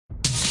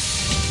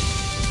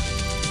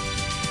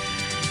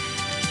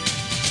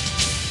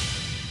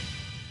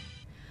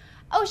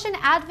Ocean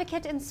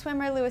advocate and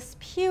swimmer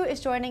Pugh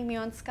is joining me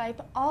on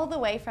Skype all the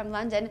way from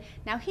London.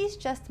 Now, he's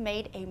just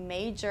made a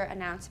major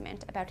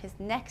announcement about his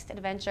next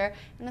adventure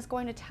and is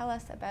going to tell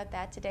us about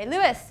that today.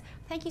 Lewis,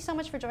 thank you so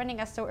much for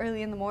joining us so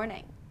early in the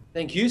morning.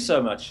 Thank you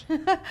so much.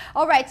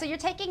 All right, so you're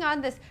taking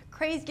on this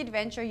crazy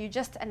adventure. You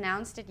just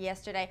announced it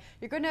yesterday.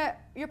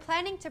 You're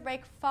planning to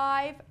break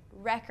 5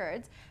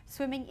 records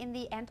swimming in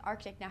the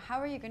Antarctic. Now,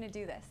 how are you going to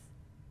do this?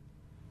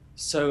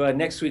 So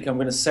next week I'm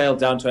going to sail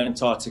down to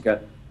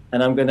Antarctica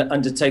and I'm going to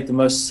undertake the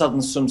most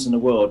southern swims in the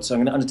world. So I'm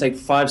going to undertake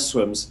 5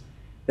 swims.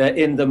 They're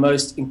in the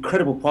most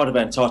incredible part of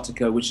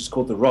Antarctica, which is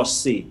called the Ross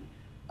Sea.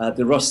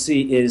 The Ross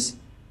Sea is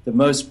the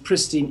most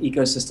pristine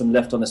ecosystem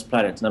left on this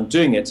planet, and I'm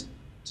doing it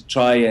to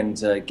try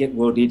and get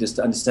world leaders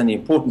to understand the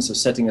importance of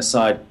setting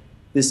aside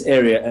this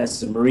area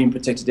as a marine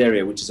protected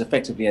area, which is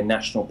effectively a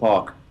national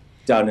park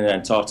down in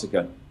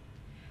Antarctica.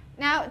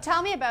 Now,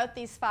 tell me about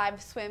these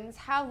 5 swims.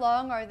 How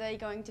long are they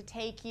going to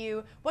take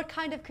you? What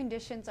kind of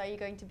conditions are you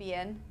going to be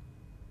in?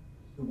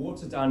 The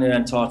water down in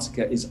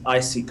Antarctica is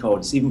icy cold.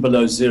 It's even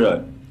below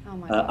zero. Oh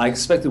my gosh. I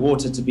expect the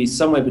water to be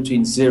somewhere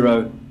between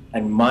 0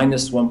 and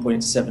minus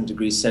 1.7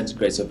 degrees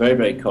centigrade, so very,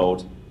 very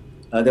cold.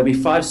 There'll be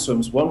 5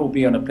 swims. One will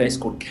be on a place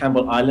called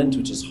Campbell Island,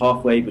 which is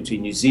halfway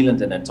between New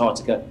Zealand and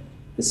Antarctica.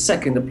 The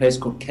second, a place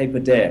called Cape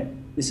Adare.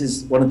 This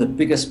is one of the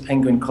biggest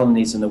penguin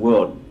colonies in the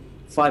world.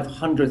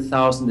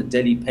 500,000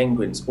 Adelie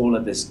penguins, all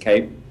at this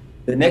cape.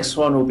 The next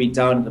one will be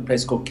down at a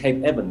place called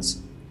Cape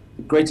Evans.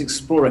 The great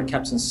explorer,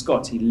 Captain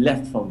Scott, he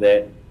left from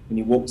there when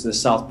he walked to the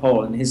South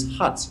Pole, and his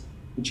hut,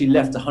 which he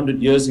left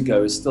 100 years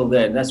ago, is still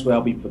there, and that's where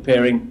I'll be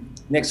preparing.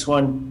 Next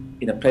one,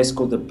 in a place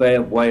called the Bay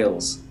of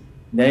Whales,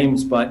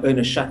 named by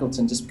Ernest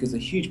Shackleton just because of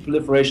the huge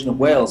proliferation of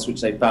whales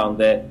which they found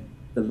there.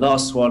 The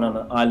last one on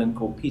an island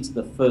called Peter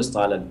the First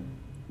Island,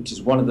 which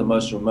is one of the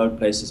most remote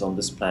places on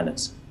this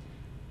planet.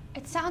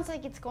 It sounds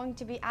like it's going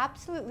to be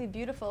absolutely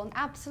beautiful and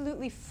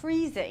absolutely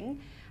freezing.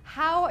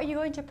 How are you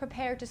going to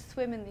prepare to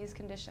swim in these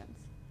conditions?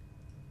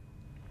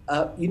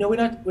 You know,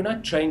 when I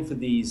train for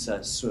these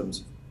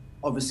swims,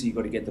 obviously you've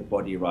got to get the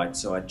body right.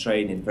 So I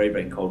train in very,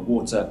 very cold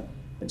water.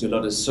 I do a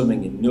lot of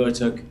swimming in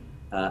Nuatuk,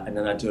 and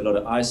then I do a lot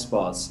of ice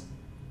baths.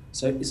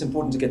 So it's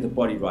important to get the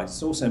body right.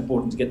 It's also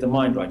important to get the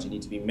mind right. You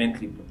need to be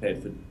mentally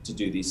prepared to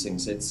do these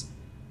things. It's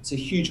a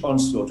huge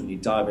onslaught when you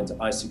dive into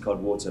icy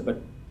cold water.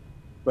 But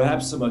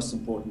perhaps the most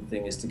important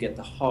thing is to get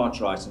the heart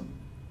right. And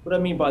what I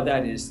mean by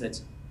that is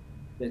that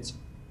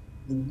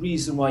the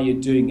reason why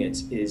you're doing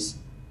it is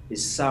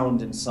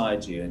sound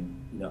inside you.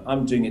 And you know,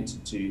 I'm doing it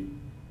to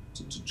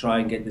try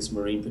and get this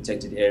marine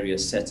protected area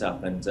set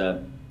up. And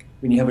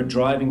when you have a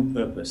driving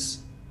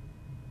purpose,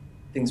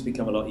 things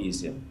become a lot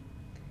easier.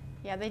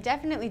 Yeah, they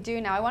definitely do.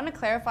 Now, I want to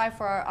clarify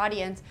for our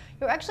audience,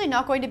 you're actually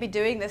not going to be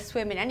doing this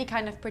swim in any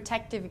kind of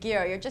protective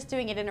gear. You're just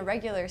doing it in a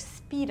regular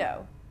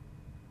Speedo.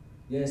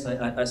 Yes,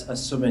 I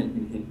swim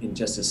in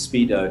just a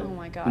Speedo. Oh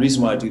my God. The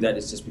reason why I do that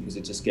is just because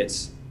it just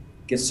gets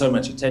so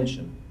much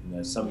attention. You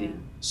know, somebody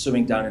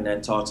swimming down in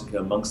Antarctica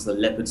amongst the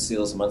leopard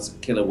seals, amongst the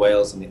killer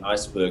whales and the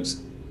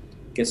icebergs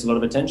gets a lot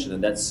of attention.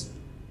 And that's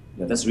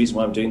the reason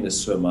why I'm doing this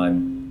swim.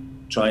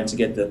 I'm trying to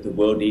get the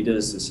world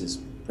leaders. This is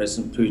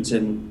President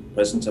Putin,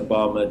 President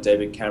Obama,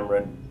 David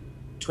Cameron,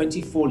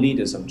 24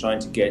 leaders I'm trying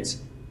to get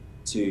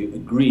to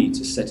agree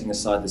to setting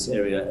aside this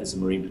area as a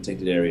marine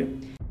protected area.